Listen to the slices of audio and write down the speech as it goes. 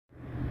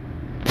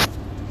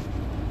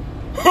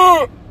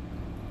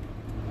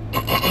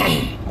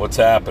What's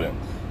happening?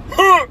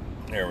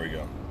 There we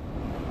go.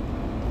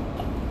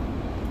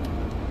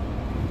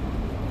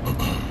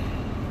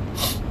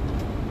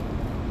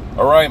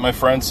 All right, my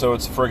friends, so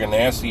it's a friggin'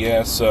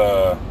 nasty-ass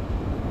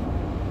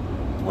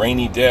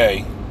rainy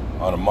day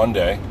on a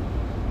Monday.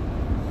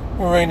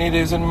 Rainy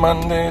days and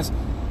Mondays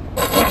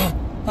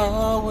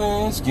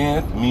always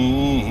get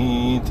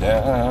me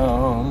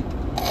down.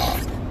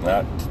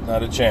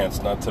 Not a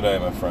chance, not today,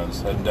 my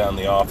friends. Heading down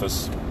the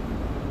office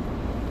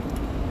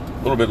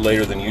a little bit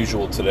later than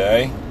usual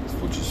today,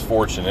 which is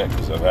fortunate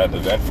because I've had an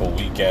eventful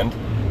weekend.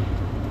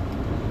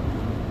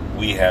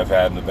 We have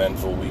had an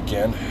eventful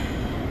weekend.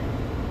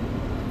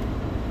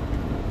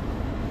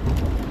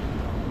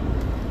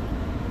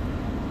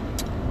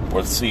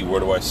 Let's see, where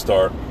do I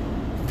start?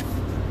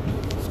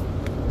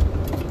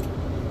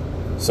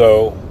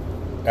 So,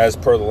 as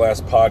per the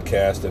last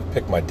podcast, I've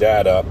picked my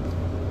dad up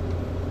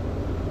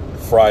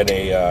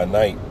Friday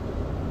night.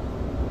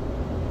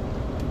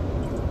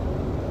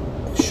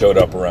 Showed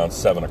up around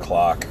 7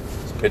 o'clock.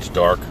 It's pitch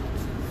dark.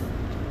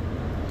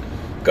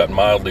 Got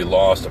mildly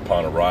lost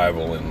upon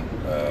arrival, and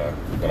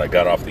when I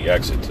got off the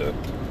exit to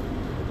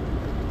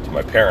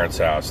my parents'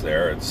 house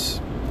there, it's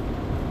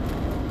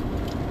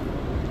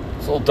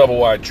a little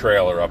double-wide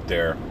trailer up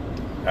there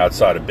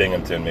outside of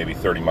Binghamton, maybe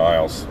 30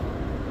 miles.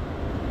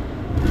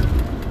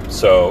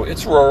 So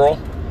it's rural,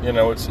 you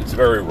know, it's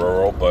very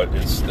rural, but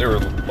there are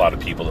a lot of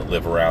people that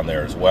live around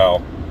there as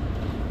well.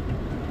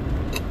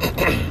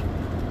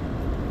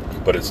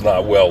 But it's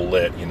not well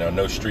lit, you know,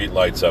 no street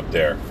lights up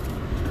there.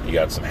 You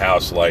got some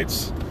house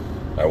lights.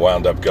 I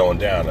wound up going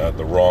down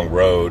the wrong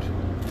road.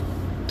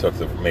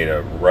 Made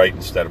a right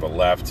instead of a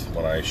left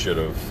when I should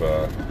have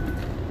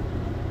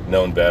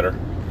known better,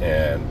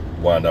 and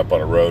wound up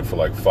on a road for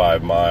like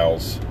 5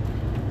 miles.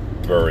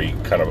 Very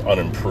kind of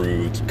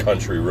unimproved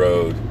country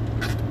road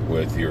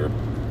with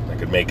I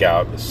could make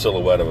out the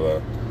silhouette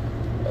of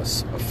a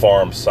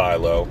farm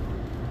silo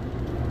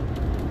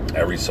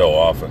every so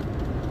often.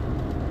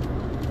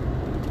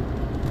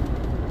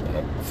 And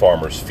a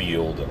farmer's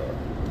field and a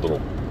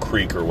little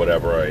creek or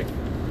whatever I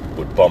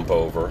would bump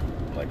over.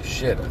 I'm like,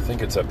 shit, I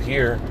think it's up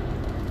here.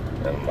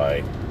 And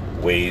my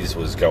Waze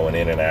was going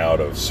in and out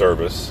of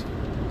service.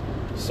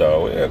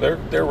 So yeah,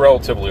 they're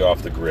relatively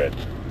off the grid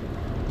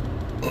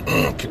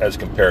as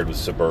compared with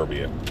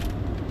suburbia.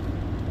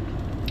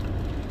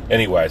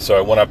 Anyway, so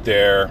I went up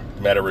there,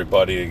 met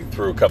everybody,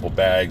 threw a couple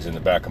bags in the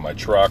back of my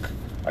truck.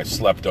 I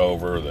slept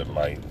over.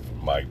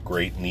 My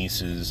great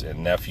nieces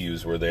and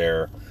nephews were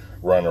there,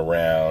 running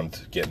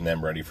around, getting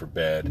them ready for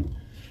bed.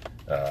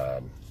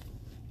 And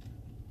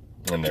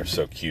they're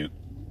so cute.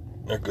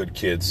 They're good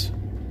kids.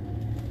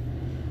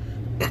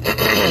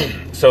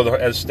 So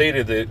as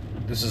stated, that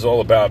this is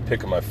all about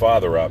picking my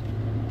father up.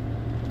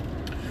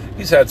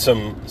 He's had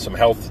some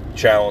health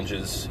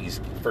challenges.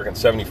 He's freaking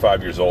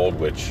 75 years old,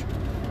 which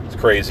is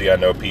crazy. I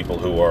know people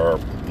who are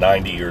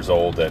 90 years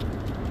old that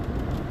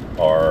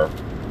are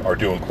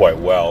doing quite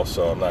well,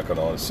 so I'm not going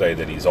to say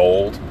that he's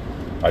old.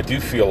 I do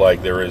feel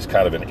like there is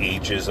kind of an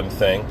ageism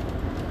thing.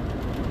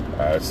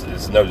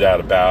 There's no doubt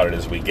about it.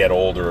 As we get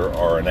older,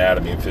 our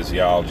anatomy and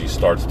physiology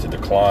starts to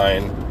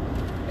decline,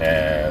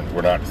 and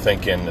we're not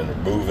thinking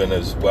and moving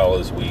as well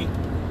as we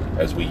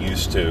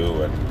used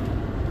to, and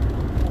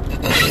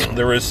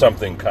there is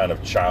something kind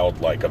of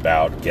childlike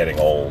about getting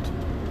old.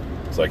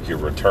 It's like you're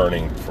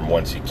returning from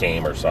whence you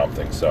came or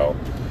something. So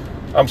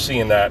I'm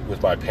seeing that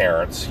with my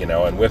parents, you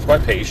know, and with my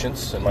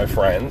patients and my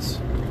friends,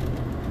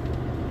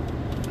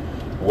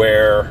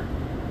 where,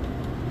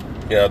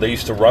 you know, they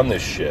used to run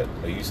this shit.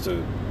 They used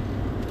to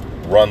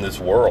run this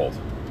world,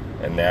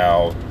 and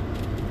now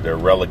they're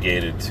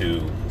relegated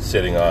to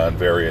sitting on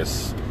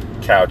various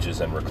couches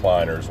and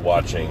recliners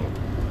watching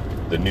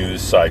the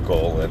news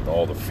cycle and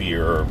all the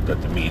fear that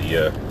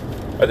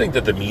I think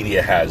that the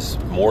media has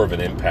more of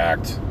an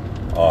impact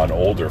on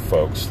older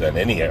folks than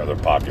any other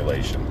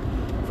population,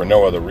 for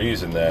no other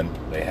reason than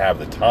they have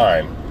the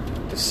time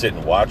to sit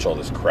and watch all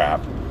this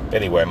crap.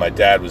 Anyway, my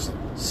dad was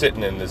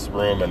sitting in this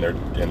room in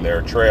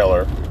their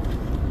trailer,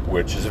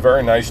 which is a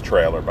very nice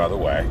trailer, by the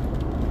way.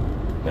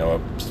 You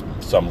know,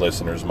 some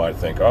listeners might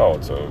think, oh,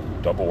 it's a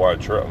double-wide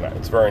trailer.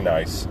 It's very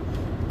nice.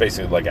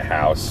 Basically like a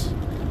house.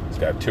 It's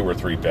got 2 or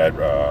 3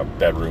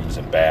 bedrooms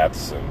and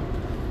baths and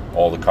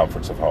all the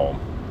comforts of home.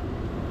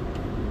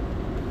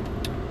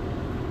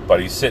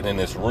 But he's sitting in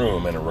this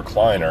room in a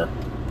recliner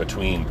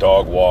between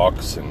dog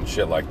walks and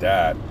shit like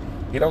that.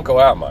 He don't go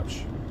out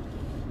much.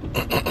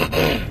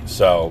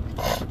 So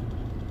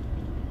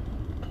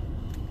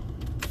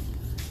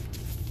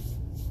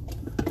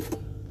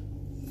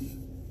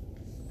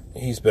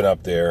he's been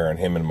up there, and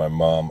him and my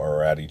mom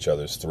are at each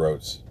other's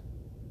throats.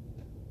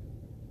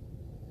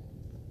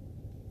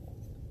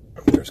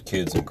 There's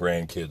kids and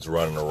grandkids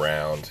running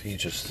around.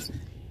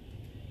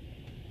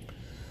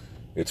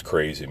 It's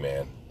crazy,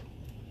 man.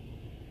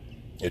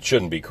 It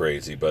shouldn't be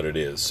crazy, but it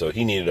is. So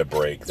he needed a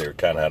break. They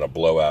kind of had a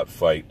blowout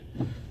fight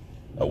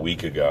a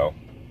week ago,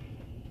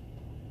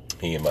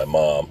 he and my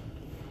mom.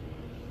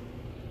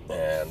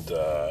 And,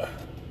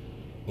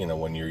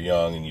 when you're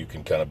young and you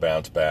can kind of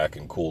bounce back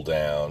and cool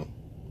down,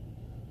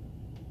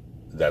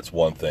 that's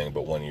one thing.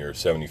 But when you're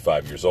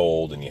 75 years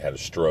old and you had a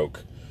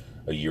stroke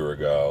a year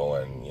ago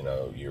and,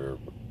 you're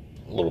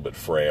a little bit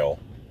frail,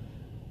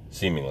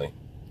 seemingly,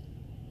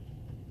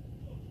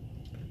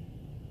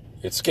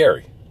 it's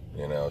scary,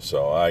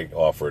 So I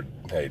offered,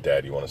 hey,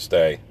 Dad, you want to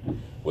stay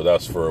with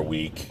us for a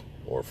week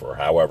or for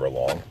however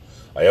long?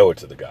 I owe it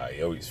to the guy.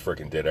 He always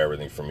freaking did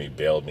everything for me,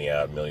 bailed me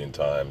out a million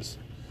times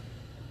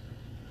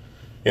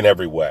in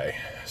every way.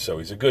 So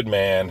he's a good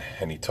man,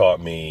 and he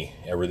taught me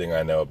everything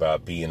I know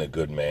about being a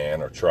good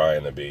man or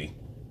trying to be.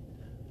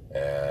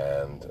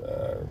 And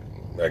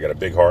I got a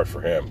big heart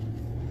for him.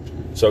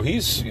 So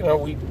he's,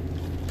 we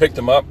picked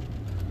him up,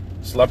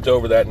 slept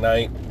over that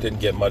night, didn't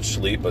get much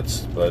sleep, but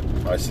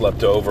I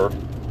slept over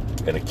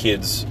in a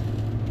kid's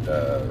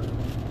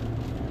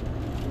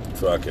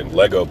fucking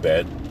Lego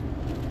bed.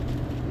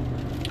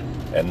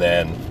 And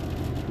then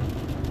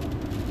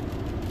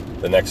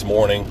the next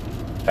morning,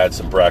 had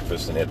some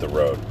breakfast and hit the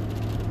road.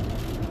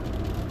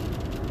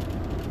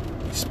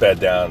 We sped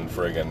down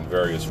friggin'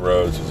 various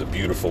roads. It was a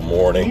beautiful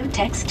morning. New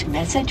text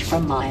message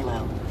from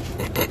Milo.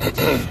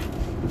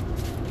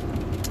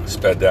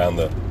 Sped down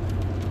the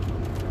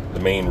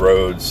main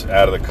roads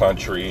out of the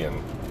country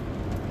and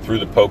through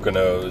the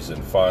Poconos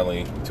and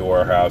finally to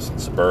our house in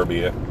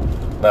suburbia.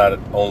 Not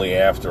only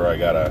after I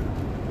got a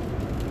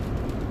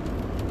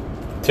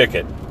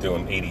ticket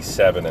doing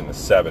 87 and a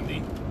 70,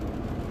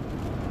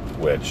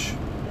 which,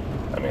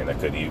 that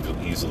could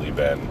easily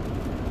been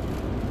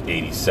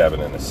 87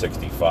 and a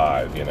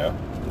 65,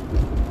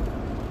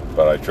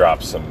 But I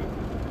dropped some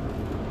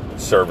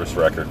service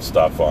record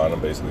stuff on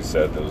him, basically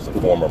said there was a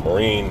former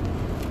Marine,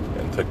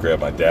 and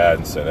grabbed my dad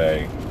and said,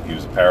 hey, he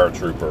was a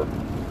paratrooper,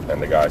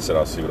 and the guy said,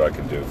 I'll see what I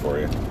can do for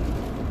you.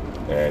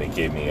 And he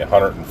gave me a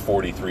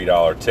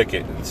 $143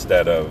 ticket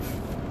instead of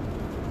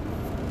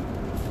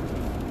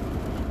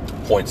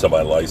points on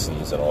my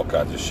license and all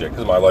kinds of shit,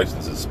 because my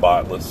license is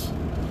spotless.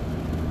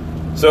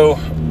 So,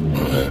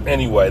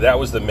 anyway, that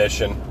was the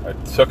mission. I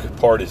took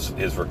apart his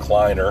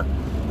recliner.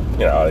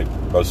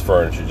 Most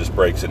furniture just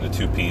breaks into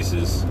two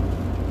pieces.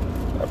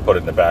 I put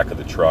it in the back of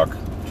the truck,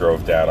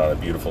 drove down on a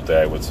beautiful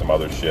day with some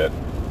other shit,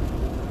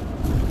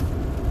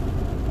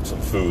 some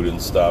food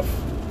and stuff,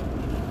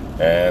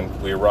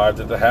 and we arrived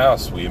at the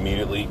house. We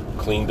immediately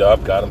cleaned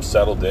up, got him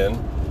settled in.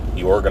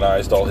 He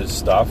organized all his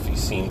stuff. He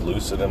seemed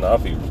lucid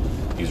enough.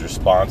 He's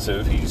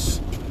responsive.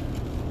 He's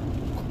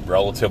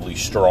relatively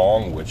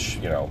strong, which,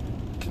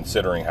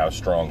 considering how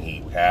strong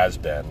he has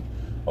been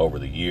over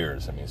the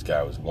years. This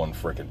guy was one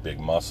freaking big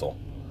muscle.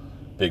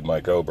 Big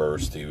Mike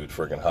Oberst. He would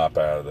freaking hop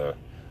out of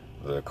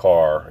the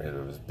car. It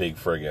was big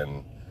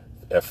friggin'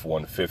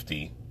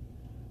 F-150,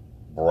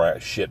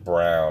 shit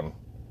brown,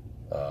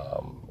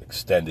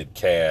 extended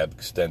cab,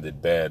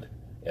 extended bed,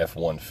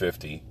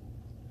 F-150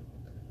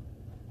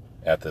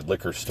 at the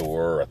liquor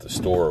store or at the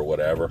store or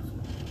whatever.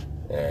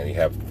 And he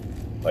have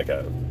like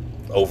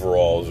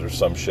overalls or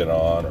some shit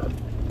on, or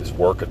his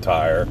work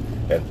attire,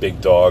 and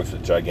big dogs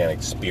with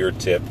gigantic spear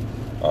tip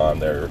on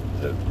the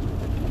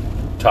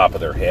top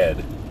of their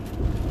head.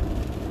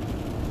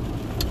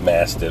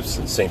 Mastiffs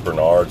and St.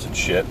 Bernards and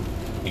shit.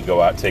 He'd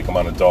go out and take them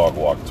on a dog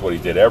walk. That's what he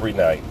did every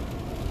night.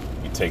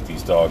 He'd take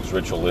these dogs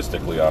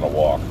ritualistically on a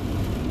walk.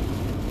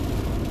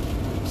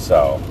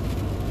 So,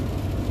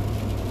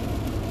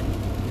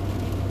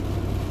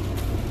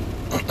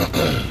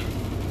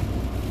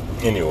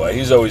 anyway,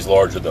 he's always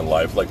larger than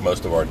life, like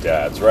most of our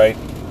dads, right?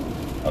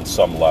 On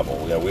some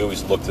level. We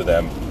always look to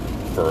them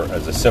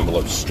as a symbol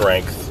of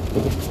strength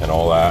and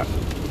all that.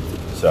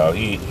 So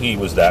he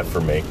was that for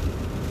me.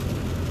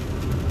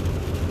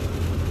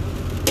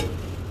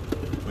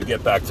 We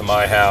get back to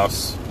my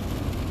house,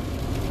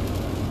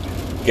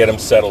 get him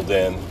settled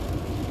in,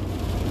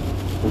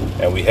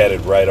 and we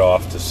headed right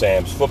off to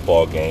Sam's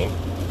football game.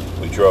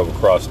 We drove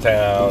across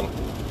town,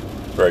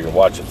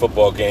 watched a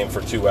football game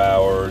for 2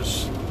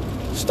 hours,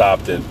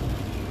 stopped at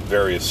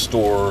various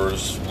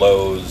stores,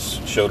 Lowe's,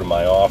 showed him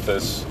my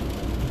office,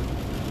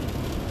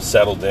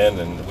 settled in,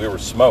 and we were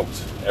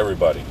smoked.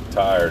 Everybody,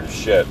 tired as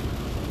shit.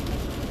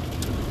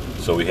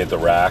 So we hit the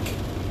rack,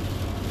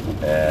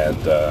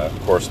 and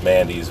of course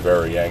Mandy's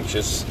very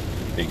anxious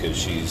because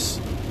she's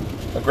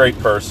a great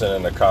person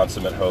and a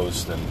consummate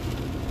host and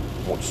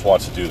just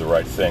wants to do the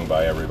right thing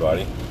by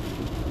everybody.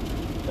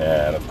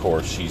 And of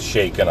course she's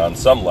shaken on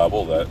some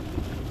level that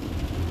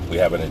we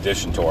have an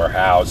addition to our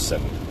house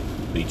and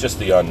just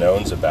the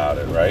unknowns about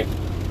it, right?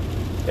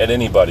 And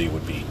anybody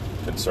would be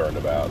concerned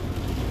about.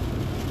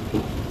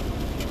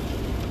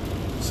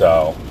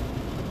 So,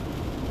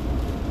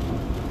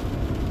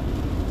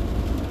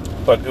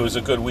 but it was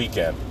a good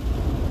weekend.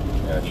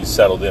 And he's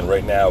settled in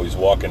right now. He's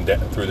walking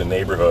through the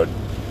neighborhood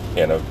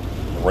in a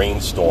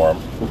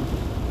rainstorm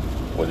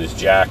with his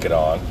jacket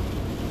on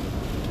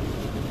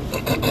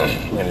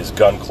and his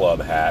gun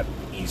club hat,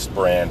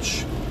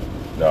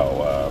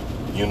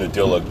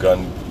 Unadilla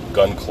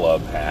gun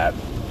club hat,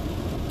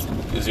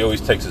 because he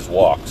always takes his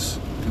walks.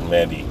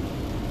 Mandy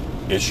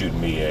issued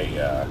me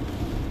a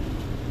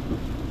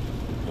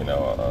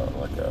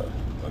like a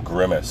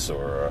grimace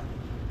or a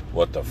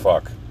what the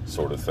fuck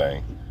sort of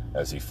thing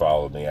as he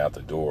followed me out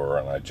the door,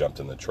 and I jumped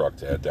in the truck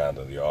to head down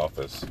to the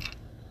office.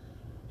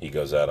 He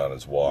goes out on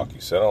his walk. He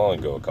said, I'll only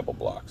go a couple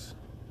blocks.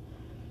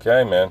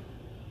 Okay, man.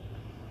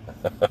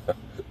 We're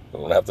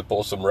going to have to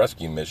pull some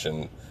rescue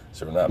mission,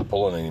 so we're not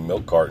pulling any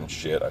milk carton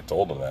shit. I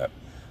told him that.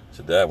 I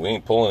said, Dad, we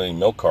ain't pulling any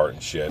milk carton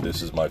shit.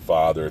 This is my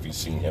father, if you've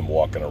seen him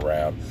walking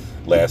around.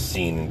 Last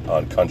seen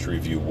on Country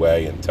View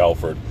Way in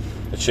Telford.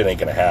 That shit ain't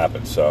going to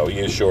happen. So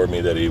he assured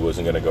me that he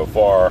wasn't going to go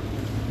far,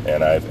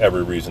 and I have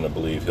every reason to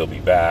believe he'll be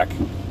back.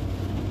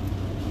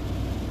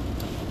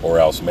 Or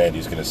else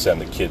Mandy's going to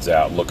send the kids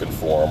out looking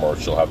for him, or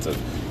she'll have to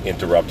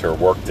interrupt her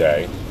work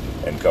day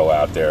and go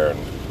out there and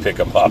pick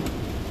him up.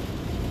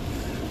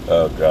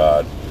 Oh,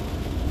 God.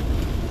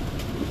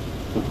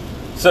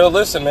 So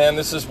listen, man,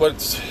 this is what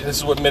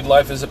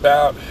midlife is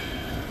about.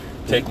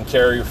 Taking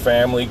care of your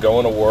family,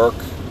 going to work,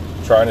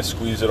 trying to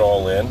squeeze it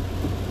all in.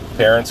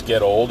 Parents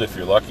get old, if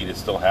you're lucky to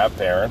still have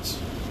parents.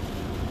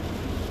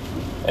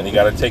 And you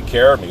got to take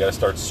care of them. You got to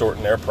start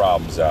sorting their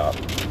problems out.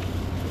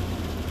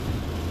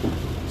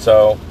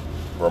 So,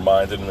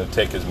 reminded him to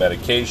take his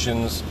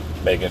medications,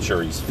 making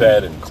sure he's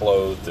fed and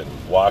clothed and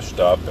washed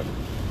up,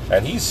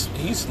 and he's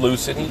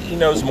lucid. He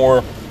knows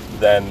more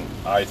than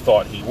I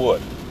thought he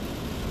would.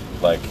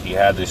 Like, he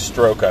had this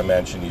stroke I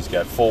mentioned. He's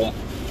got full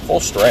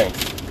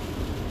strength.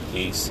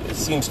 It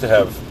seems to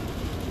have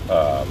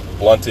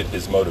blunted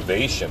his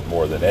motivation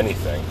more than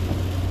anything.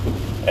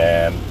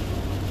 And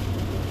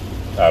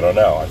I don't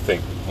know. I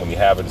think when you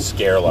have a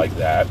scare like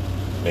that,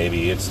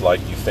 maybe it's like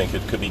you think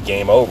it could be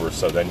game over.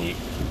 So then you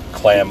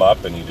clam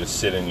up and you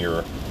just sit in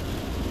your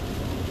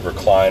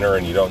recliner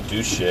and you don't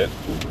do shit.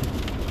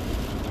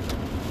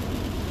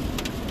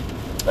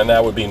 And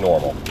that would be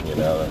normal,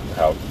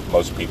 how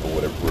most people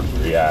would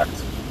react.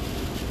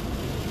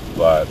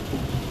 But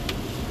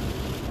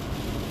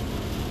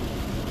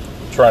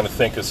trying to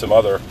think of some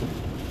other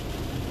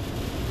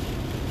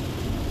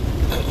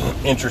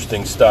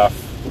interesting stuff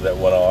that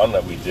went on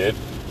that we did.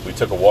 We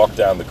took a walk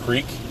down the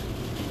creek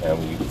and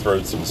we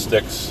threw some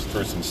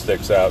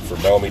sticks out for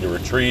Nomi to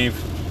retrieve.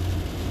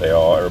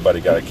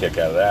 Everybody got a kick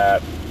out of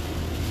that.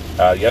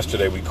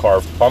 Yesterday we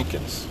carved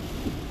pumpkins.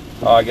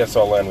 I guess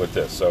I'll end with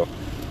this. So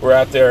we're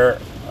out there.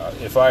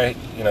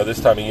 This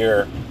time of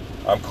year,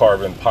 I'm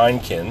carving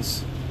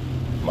pinekins,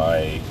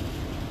 my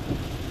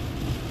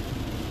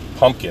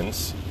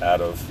pumpkins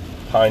out of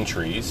pine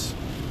tree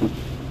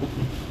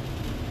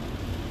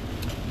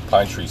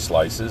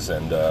slices,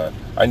 and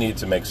I needed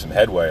to make some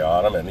headway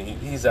on him, and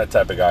he's that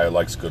type of guy who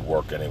likes good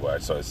work anyway,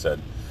 so I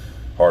said,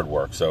 hard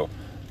work. So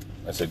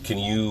I said, can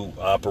you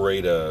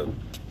operate a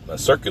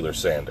circular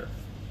sander?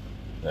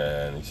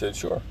 And he said,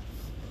 sure.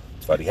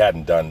 But he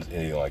hadn't done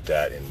anything like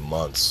that in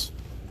months,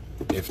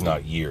 if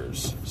not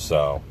years.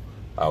 So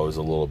I was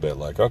a little bit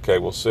like, okay,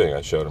 we'll see.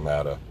 I showed him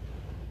how to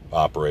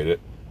operate it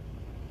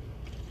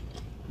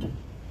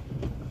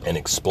and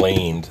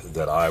explained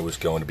that I was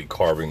going to be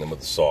carving them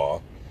with a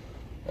saw.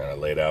 And I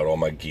laid out all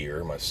my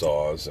gear, my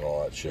saws and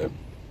all that shit.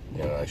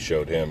 And I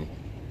showed him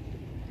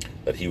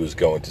that he was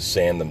going to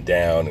sand them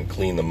down and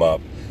clean them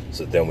up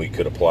so that then we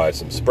could apply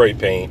some spray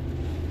paint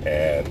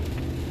and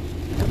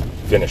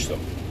finish them.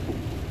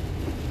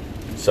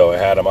 So I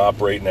had him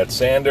operating that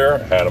sander,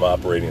 I had him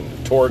operating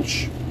the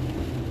torch.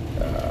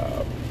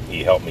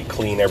 He helped me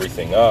clean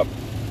everything up.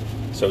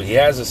 So he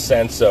has a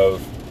sense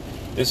of,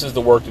 this is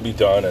the work to be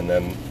done, and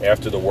then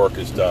after the work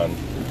is done,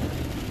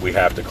 we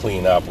have to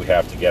clean up, we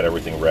have to get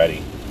everything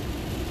ready,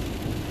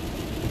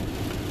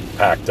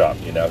 packed up.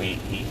 He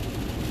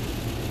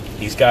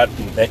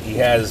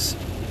has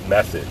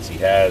methods, he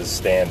has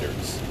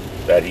standards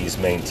that he's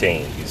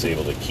maintained, he's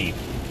able to keep.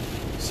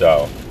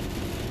 So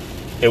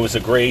it was a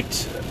great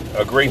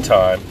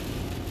time,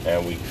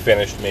 and we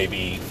finished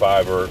maybe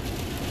 5 or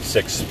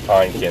 6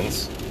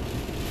 pinekins,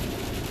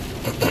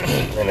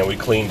 and then we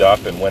cleaned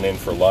up and went in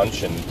for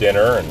lunch and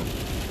dinner and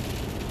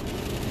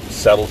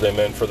settled him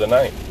in for the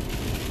night.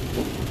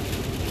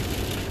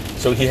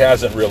 So he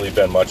hasn't really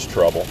been much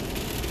trouble,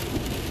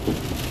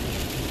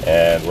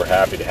 and we're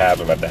happy to have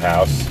him at the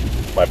house.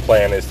 My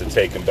plan is to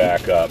take him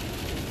back up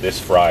this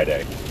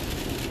Friday.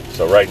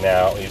 So right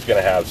now he's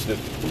going to have,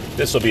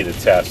 this will be the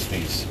test,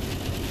 these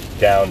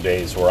down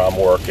days where I'm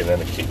working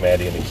and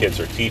Maddie and the kids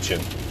are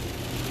teaching.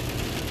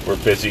 We're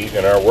busy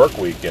in our work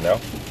week,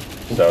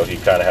 so he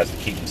kind of has to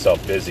keep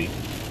himself busy,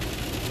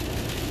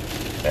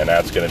 and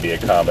that's going to be a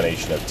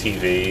combination of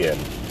TV and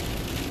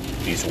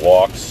these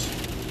walks,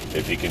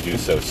 if he can do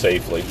so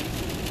safely.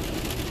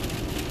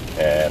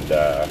 And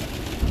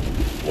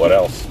what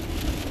else?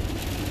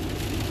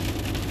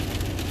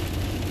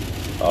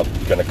 I'm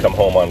going to come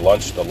home on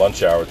the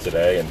lunch hour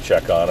today, and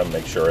check on him,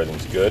 make sure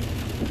everything's good,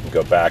 and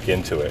go back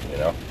into it,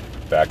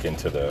 back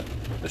into the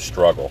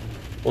struggle.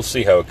 We'll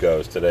see how it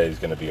goes. Today is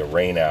going to be a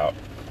rain out,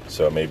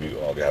 so maybe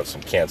I'll have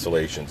some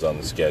cancellations on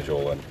the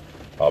schedule, and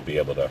I'll be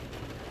able to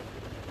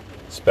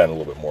spend a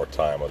little bit more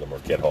time with him or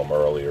get home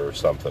earlier or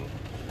something.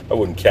 I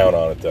wouldn't count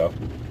on it, though.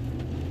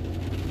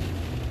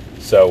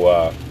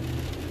 So,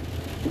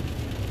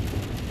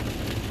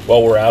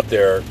 while we're out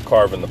there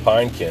carving the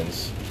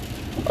pinekins,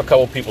 a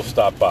couple people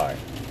stop by.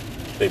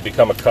 They've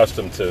become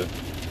accustomed to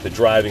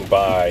driving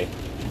by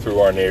through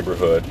our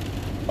neighborhood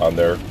on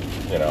their,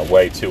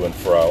 way to and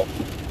fro,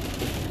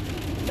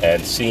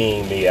 and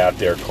seeing me out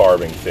there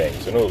carving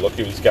things. And, oh, look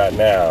what he's got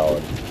now.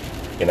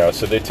 And,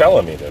 so they're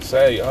telling me this.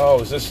 Hey, I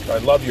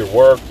love your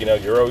work.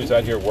 You're always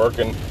out here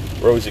working.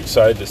 We're always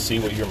excited to see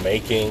what you're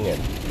making.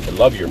 And I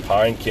love your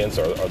pinekins.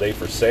 Are they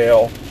for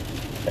sale?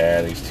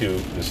 And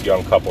this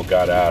young couple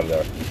got out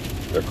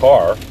of their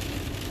car.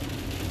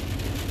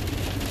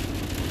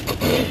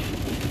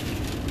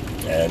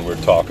 And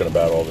we're talking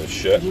about all this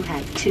shit. You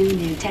had 2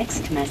 new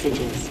text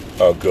messages.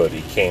 Oh, good.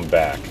 He came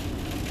back.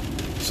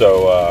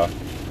 So,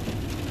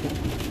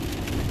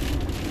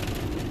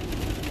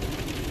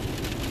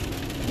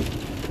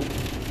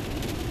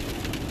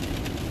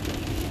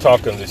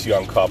 talking to this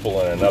young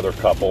couple and another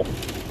couple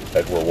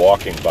that were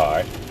walking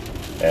by,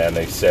 and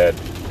they said,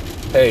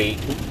 hey,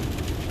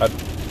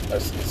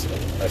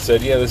 I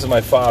said, yeah, this is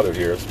my father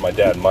here. It's my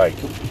dad, Mike.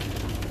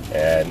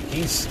 And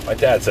my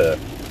dad's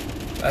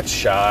not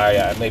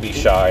shy, maybe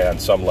shy on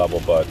some level,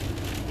 but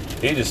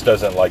he just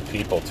doesn't like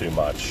people too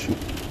much.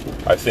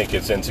 I think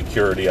it's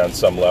insecurity on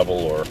some level,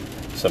 or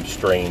some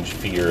strange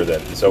fear that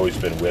has always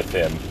been with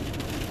him.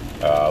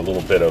 A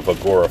little bit of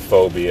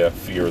agoraphobia,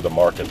 fear of the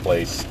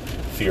marketplace,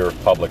 fear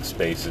of public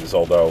spaces.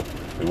 Although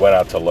we went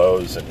out to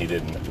Lowe's and he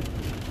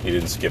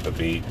didn't skip a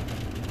beat.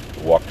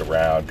 He walked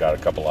around, got a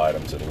couple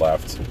items and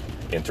left,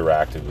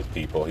 interacted with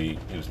people. He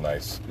was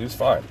nice. He was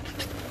fine.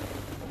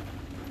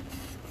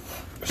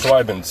 So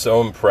I've been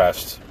so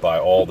impressed by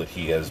all that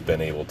he has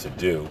been able to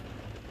do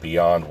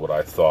beyond what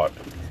I thought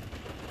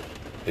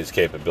his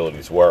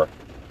capabilities were.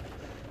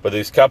 But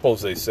these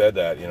couples, they said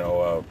that,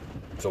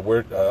 so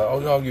we're, oh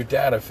no, your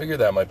dad, I figured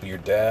that might be your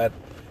dad.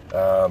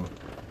 I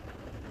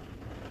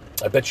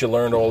bet you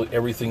learned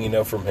everything you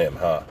know from him,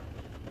 huh?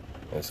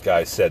 And this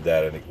guy said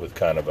that with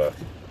kind of a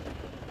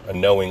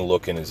knowing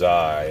look in his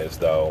eye, as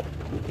though,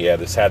 yeah,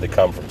 this had to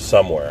come from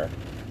somewhere.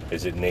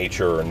 Is it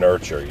nature or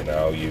nurture?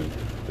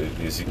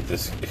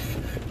 This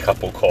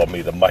couple called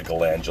me the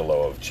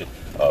Michelangelo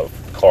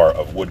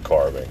of wood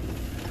carving,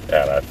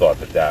 and I thought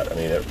that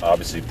it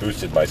obviously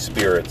boosted my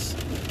spirits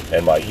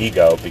and my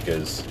ego,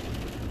 because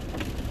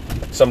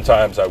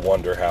sometimes I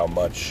wonder how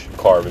much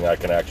carving I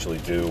can actually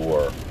do,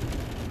 or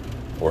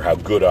how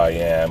good I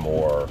am,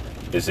 or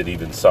is it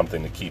even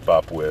something to keep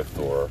up with,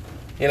 or,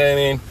 you know what I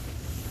mean?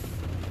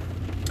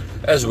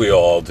 As we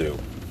all do.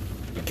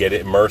 We get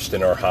immersed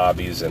in our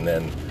hobbies, and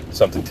then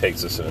something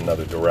takes us in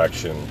another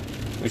direction.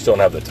 We just don't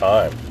have the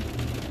time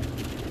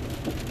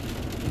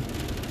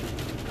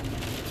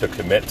to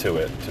commit to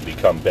it, to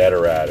become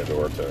better at it,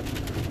 or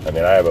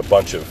I have a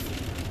bunch of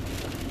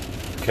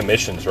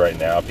commissions right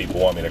now.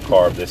 People want me to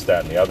carve this,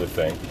 that, and the other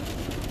thing.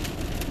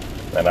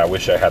 And I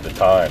wish I had the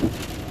time.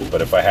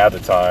 But if I had the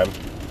time,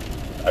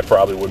 I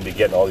probably wouldn't be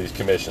getting all these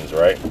commissions,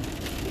 right?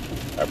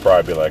 I'd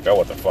probably be like, oh,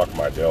 what the fuck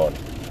am I doing?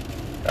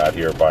 Out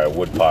here by a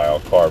wood pile,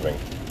 carving,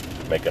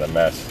 making a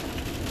mess.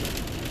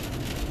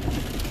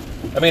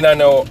 I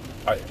know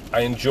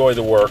I enjoy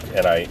the work,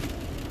 and I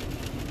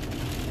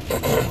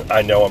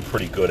know I'm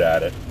pretty good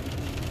at it.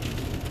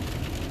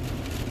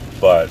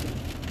 But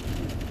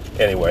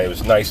anyway, it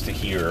was nice to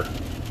hear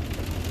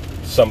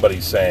somebody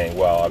saying,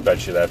 well, I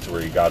bet you that's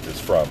where you got this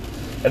from.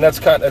 And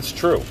that's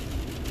true.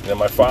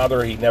 My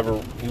father, he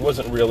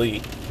wasn't really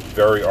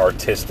very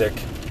artistic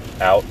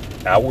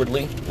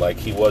outwardly. Like,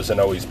 he wasn't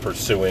always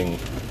pursuing,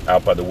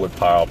 out by the wood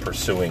pile,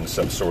 pursuing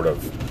some sort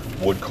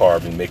of wood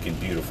carving, making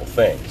beautiful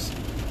things.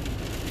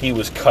 He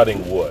was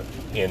cutting wood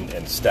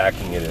and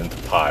stacking it into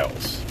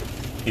piles.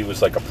 He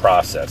was like a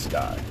process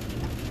guy.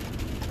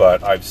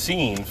 But I've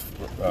seen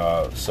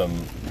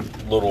some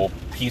little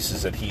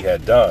pieces that he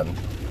had done,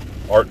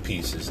 art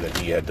pieces that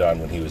he had done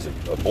when he was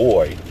a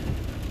boy,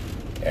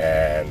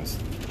 and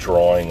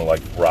drawing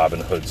like Robin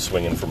Hood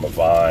swinging from a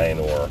vine,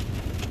 or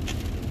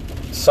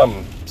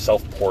some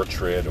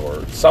self-portrait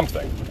or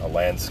something, a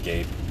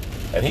landscape.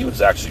 And he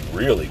was actually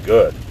really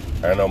good.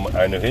 I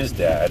know his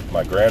dad,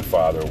 my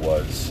grandfather,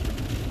 was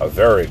a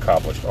very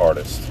accomplished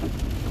artist.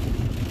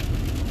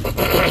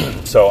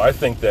 So I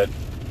think that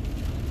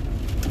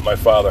my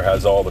father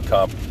has all the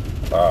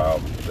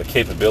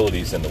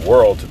capabilities in the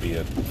world to be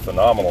a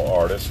phenomenal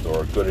artist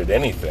or good at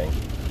anything.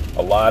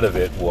 A lot of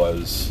it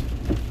was,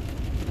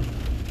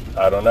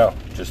 I don't know,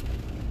 just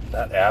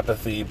not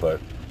apathy,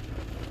 but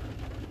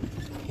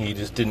he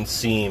just didn't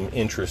seem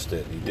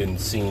interested. He didn't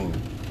seem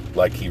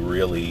like he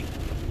really,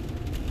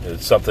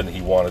 it's something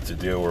he wanted to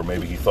do, or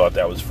maybe he thought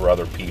that was for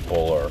other people,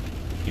 or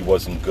he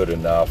wasn't good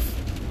enough.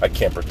 I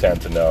can't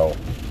pretend to know,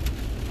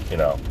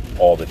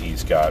 all that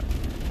he's got,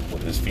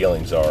 what his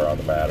feelings are on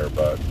the matter,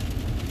 but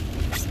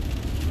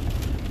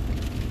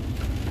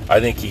I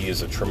think he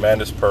is a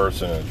tremendous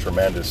person, a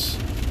tremendous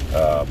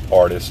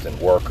artist and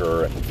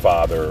worker and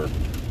father.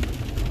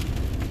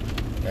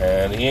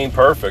 And he ain't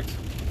perfect,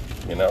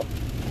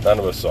 none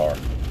of us are.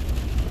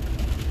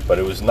 But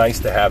it was nice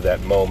to have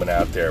that moment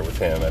out there with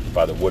him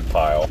by the wood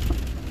pile,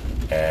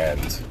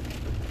 and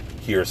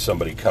hear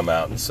somebody come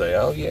out and say,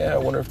 oh yeah, I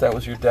wonder if that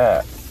was your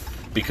dad.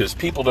 Because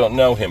people don't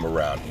know him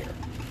around here,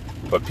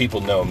 but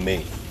people know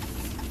me.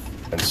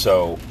 And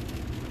so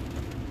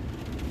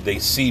they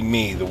see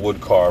me, the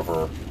wood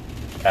carver,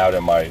 out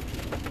in my,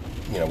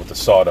 with the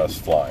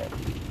sawdust flying.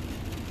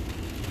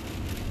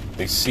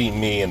 They see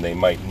me and they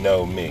might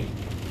know me.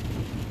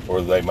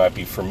 Or they might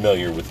be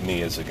familiar with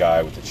me as a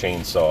guy with the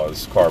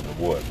chainsaws carving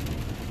wood.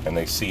 And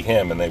they see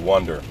him and they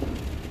wonder,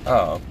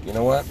 oh, you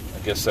know what? I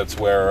guess that's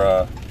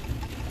where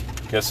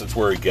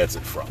he gets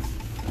it from.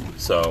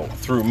 So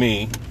through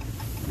me,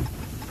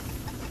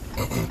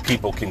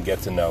 people can get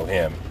to know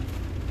him.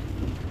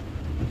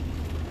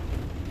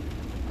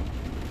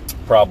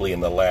 Probably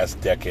in the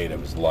last decade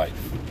of his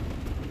life.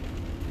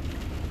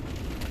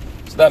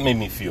 So that made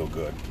me feel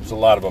good. There's a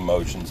lot of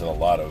emotions and a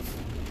lot of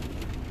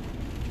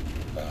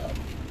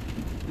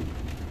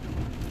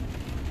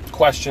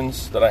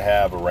questions that I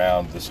have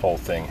around this whole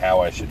thing, how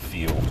I should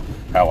feel,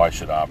 how I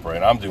should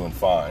operate. I'm doing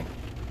fine.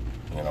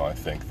 I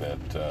think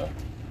that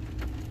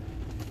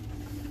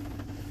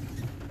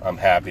I'm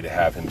happy to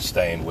have him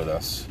staying with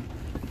us.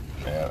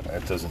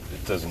 It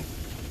doesn't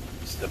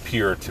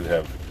appear to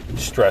have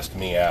stressed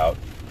me out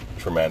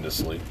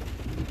tremendously.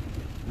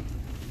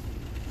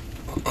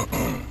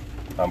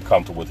 I'm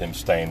comfortable with him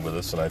staying with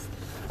us, and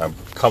I'm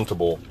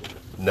comfortable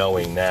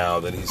knowing now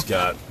that he's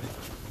got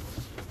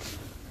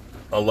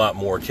a lot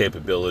more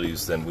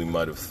capabilities than we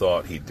might have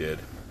thought he did.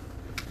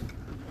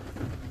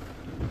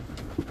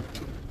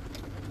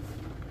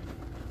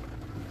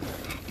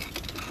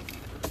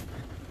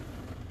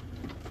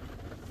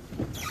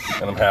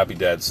 And I'm happy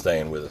Dad's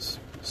staying with us.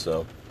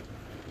 So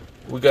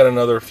we got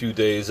another few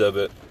days of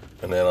it,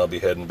 and then I'll be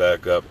heading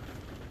back up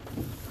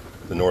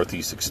the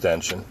Northeast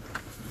Extension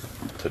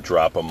to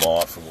drop him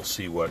off, and we'll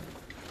see what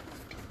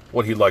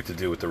he'd like to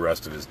do with the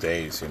rest of his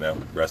days,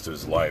 rest of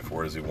his life.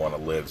 Where does he want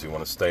to live? Does he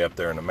want to stay up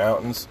there in the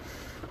mountains,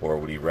 or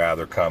would he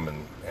rather come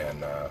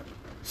and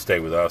stay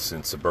with us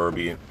in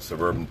suburban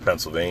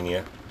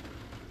Pennsylvania?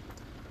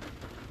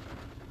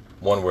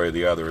 One way or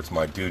the other, it's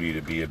my duty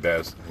to be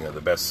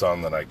the best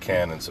son that I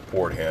can and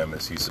support him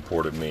as he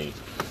supported me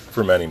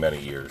for many, many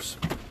years.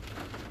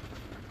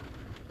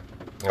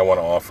 I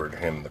want to offer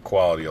him the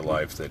quality of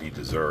life that he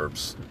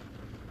deserves,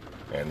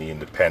 and the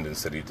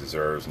independence that he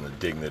deserves, and the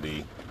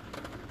dignity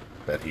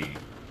that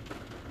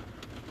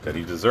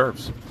he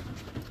deserves.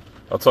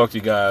 I'll talk to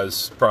you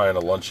guys probably in a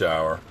lunch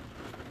hour.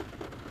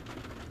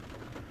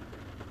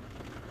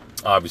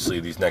 Obviously,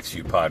 these next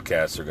few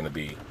podcasts are going to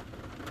be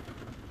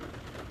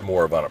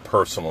more of on a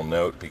personal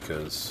note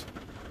because,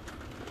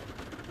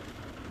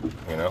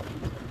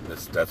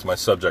 that's my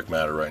subject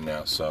matter right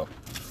now. So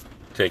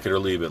take it or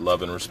leave it.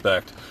 Love and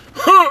respect.